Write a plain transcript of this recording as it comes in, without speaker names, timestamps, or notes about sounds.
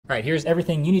All right, here's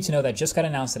everything you need to know that just got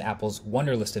announced at Apple's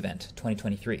Wonderlist event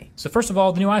 2023. So first of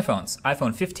all, the new iPhones,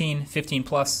 iPhone 15, 15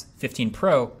 Plus, 15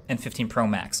 Pro, and 15 Pro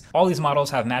Max. All these models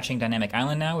have matching dynamic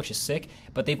island now, which is sick,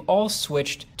 but they've all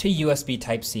switched to USB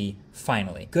Type-C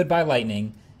finally. Goodbye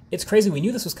Lightning. It's crazy, we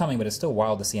knew this was coming, but it's still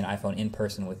wild to see an iPhone in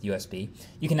person with USB.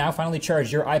 You can now finally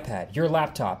charge your iPad, your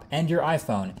laptop, and your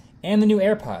iPhone, and the new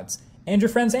AirPods, and your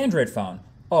friend's Android phone,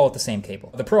 all with the same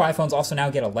cable. The Pro iPhones also now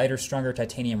get a lighter, stronger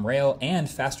titanium rail and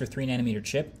faster 3nm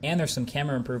chip, and there's some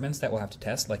camera improvements that we'll have to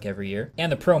test like every year.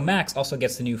 And the Pro Max also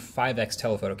gets the new 5x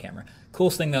telephoto camera.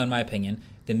 Coolest thing though in my opinion,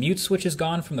 the mute switch is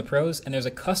gone from the Pros and there's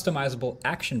a customizable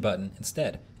action button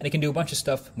instead. And it can do a bunch of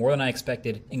stuff more than I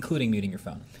expected, including muting your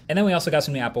phone. And then we also got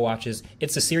some new Apple Watches.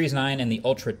 It's the Series 9 and the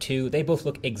Ultra 2. They both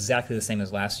look exactly the same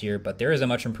as last year, but there is a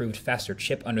much improved, faster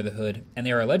chip under the hood, and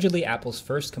they are allegedly Apple's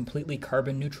first completely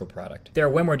carbon neutral product. There are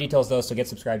way more details though, so get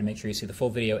subscribed to make sure you see the full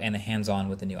video and the hands-on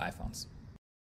with the new iPhones.